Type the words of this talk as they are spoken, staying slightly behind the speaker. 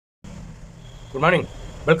Good morning.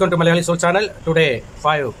 Welcome to Malayali Soul Channel. Today,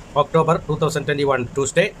 5 October 2021,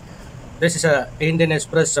 Tuesday. This is Indian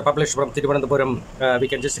Express published from Thiruvananthapuram. We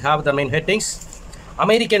can just have the main headings.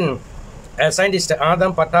 American scientists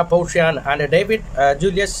Adam Patapoutian and David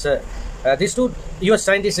Julius, these two US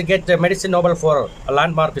scientists get medicine Nobel for a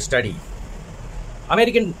landmark study.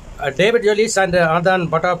 American David Julius and Adam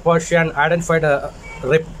Patapoutian identified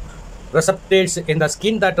receptors in the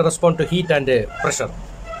skin that respond to heat and pressure.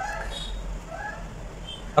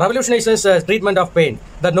 Revolutionizes treatment of pain.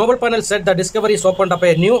 The Nobel panel said the discoveries opened up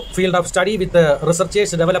a new field of study with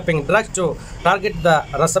researchers developing drugs to target the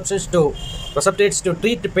receptors to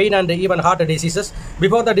treat pain and even heart diseases.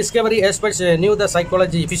 Before the discovery, experts knew the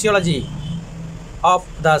physiology of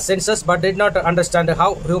the senses but did not understand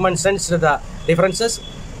how humans sensed the differences,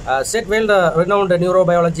 said well-renowned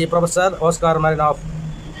neurobiology professor Oscar Marin of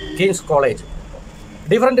King's College.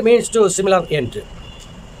 Different means to similar end.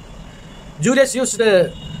 Julius used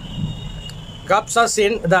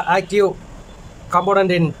capsaicin, the active component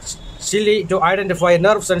in chili, to identify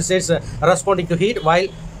nerve sensors responding to heat, while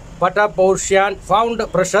Patapoutian found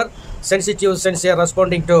pressure-sensitive sensors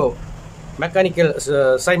responding to mechanical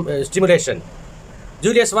stimulation.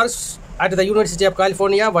 Julius works at the University of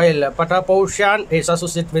California, while Patapoutian is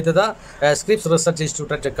associated with the Scripps Research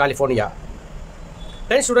Institute at California.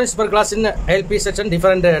 10 students per class in LP section,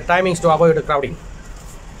 different timings to avoid crowding.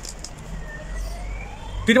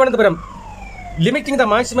 Thiruvananthapuram, limiting the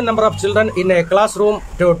maximum number of children in a classroom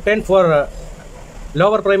to 10 for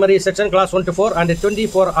lower primary section, class 1 to 4, and 20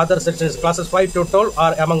 for other sections, classes 5 to 12,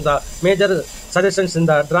 are among the major suggestions in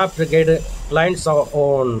the draft guidelines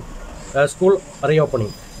on school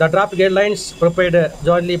reopening. The draft guidelines prepared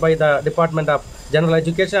jointly by the Department of General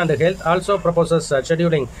Education and Health also proposes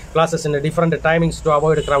scheduling classes in different timings to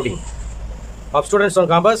avoid crowding of students on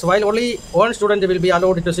campus. While only one student will be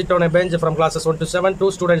allowed to sit on a bench from classes 1 to 7,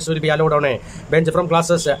 2 students will be allowed on a bench from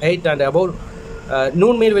classes 8 and above.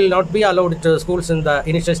 Noon meal will not be allowed to schools in the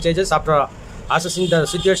initial stages. After assessing the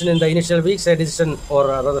situation in the initial weeks, a decision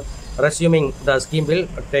or resuming the scheme will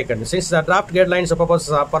be taken. Since the draft guidelines propose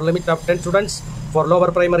a upper limit of 10 students for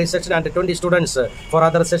lower primary section and 20 students for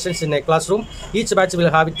other sessions in a classroom, each batch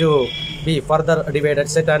will have to be further divided,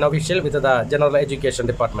 set an official with the General Education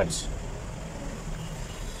Departments.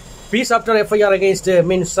 Peace after FIR against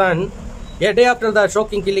Min San. A day after the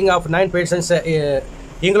shocking killing of 9 persons,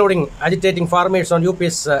 including agitating farmers on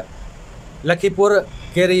UP's Lakhipur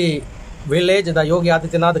Keri village, the Yogi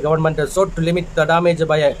Adityanath government sought to limit the damage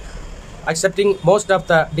by accepting most of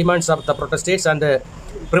the demands of the protesters and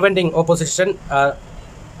preventing opposition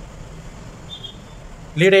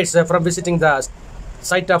leaders from visiting the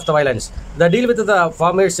site of the violence. The deal with the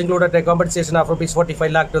farmers included a compensation of Rs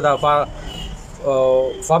 45 lakh to the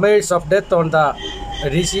farmers of death on the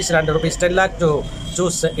disease and Rs 10 lakh to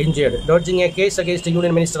those injured, dodging a case against the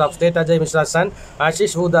Union Minister of State Ajay Mishra's son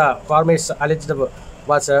Ashish, who the farmers alleged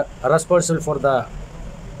was responsible for the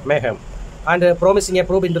mayhem, and promising a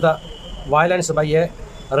probe into the violence by a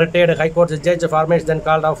retired High Court judge. Farmers then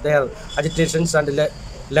called off their agitations and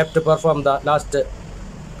left to perform the last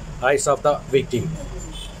rites of the victim.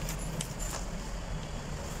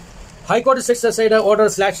 High Court sets aside order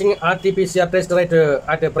slashing RT-PCR test right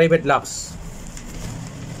at private labs.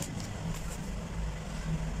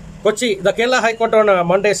 Kochi, the Kerala High Court on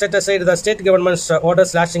Monday set aside the state government's order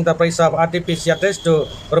slashing the price of RT-PCR test to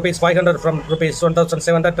Rs 500 from Rs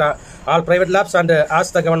 1,700 all private labs, and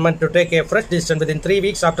asked the government to take a fresh decision within 3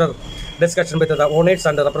 weeks after discussion with the owners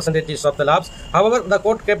and the representatives of the labs. However, the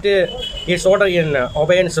court kept its order in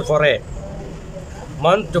abeyance for a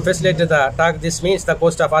month to facilitate the talk. This means the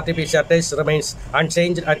cost of RT-PCR test remains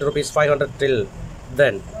unchanged at Rs 500 till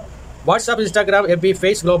then. WhatsApp, Instagram, FB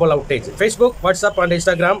face global outage. Facebook, WhatsApp and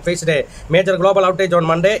Instagram faced a major global outage on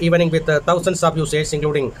Monday evening with thousands of users,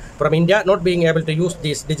 including from India, not being able to use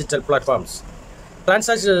these digital platforms.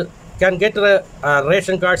 Transactions can get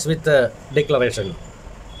ration cards with declaration.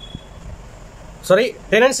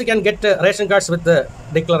 Tenants can get ration cards with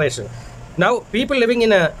declaration. Now, people living in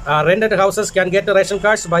rented houses can get ration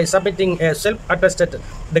cards by submitting a self-attested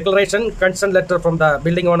declaration. Consent letter from the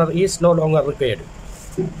building owner is no longer required.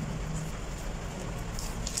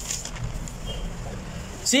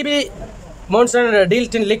 CB Monson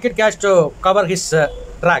dealt in liquid cash to cover his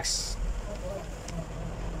tracks.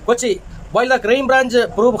 Kochi, while the crime branch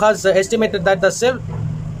probe has estimated that the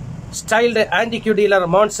self-styled antique dealer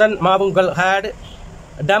Monson Mavungal had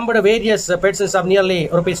dumped various persons of nearly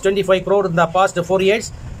Rs 25 crore in the past 4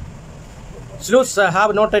 years, sleuths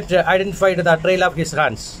have not yet identified the trail of his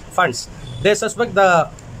funds. They suspect the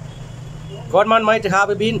Godman might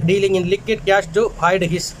have been dealing in liquid cash to hide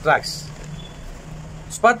his tracks.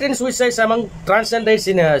 Spartan suicides among transgenders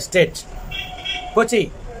in a state.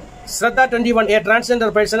 Kochi. Shraddha 21, a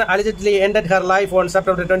transgender person allegedly ended her life on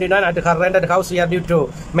September 29 at her rented house here due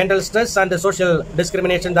to mental stress and social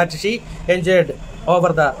discrimination that she endured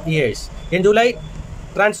over the years. In July,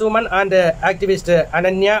 trans woman and activist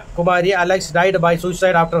Ananya Kumari Alex died by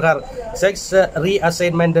suicide after her sex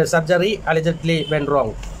reassignment surgery allegedly went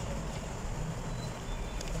wrong.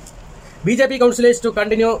 BJP councillors to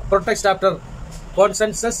continue protest after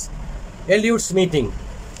consensus eludes meeting.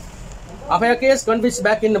 Affair case convicts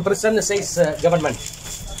back in prison, says government.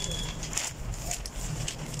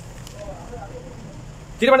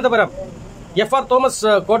 Thiruvananthapuram. F.R. Thomas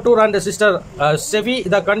Kotur and sister Sevi,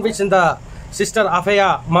 the convicts in the sister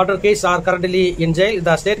Afaya murder case, are currently in jail.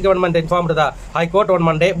 The state government informed the High Court on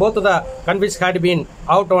Monday. Both of the convicts had been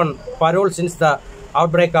out on parole since the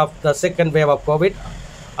outbreak of the second wave of COVID.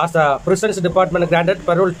 As the prisons department granted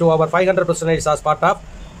parole to over 500 prisoners as part of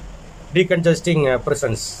decongesting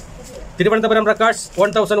prisons. Thiruvananthapuram records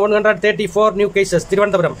 1,134 new cases.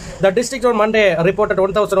 Thiruvananthapuram. The district on Monday reported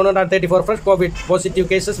 1,134 fresh COVID positive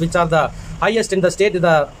cases, which are the highest in the state.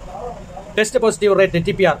 The test positive rate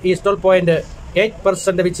TPR is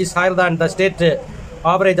 12.8%, which is higher than the state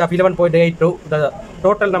average of 11.82. The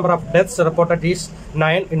total number of deaths reported is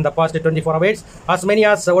 9 in the past 24 hours. As many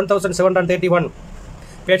as 1,731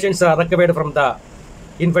 patients are recovered from the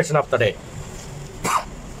infection of the day.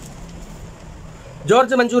 George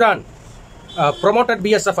Manjuran. Promoted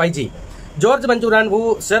BSF IG. George Manjuran,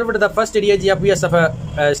 who served the first DIG of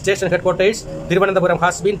BSF station headquarters, Thiruvananthapuram,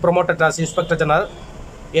 has been promoted as Inspector General.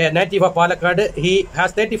 A native of Palakkad, he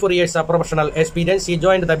has 34 years of professional experience. He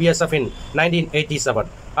joined the BSF in 1987.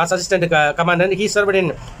 As Assistant Commandant, he served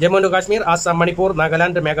in Jammu and Kashmir, Assam, Manipur,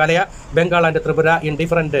 Nagaland, Meghalaya, Bengal and Tripura in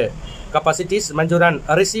different capacities. Manjuran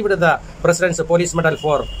received the President's Police Medal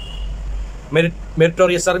for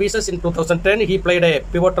meritorious services in 2010. He played a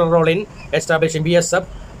pivotal role in establishing BSF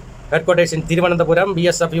headquarters in Thiruvananthapuram,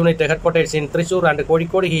 BSF unit headquarters in Thrissur and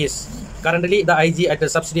Kozhikode. He is currently the IG at the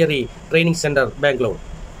subsidiary training center, Bangalore.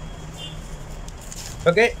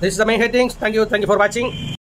 Okay, this is the main headings. Thank you for watching.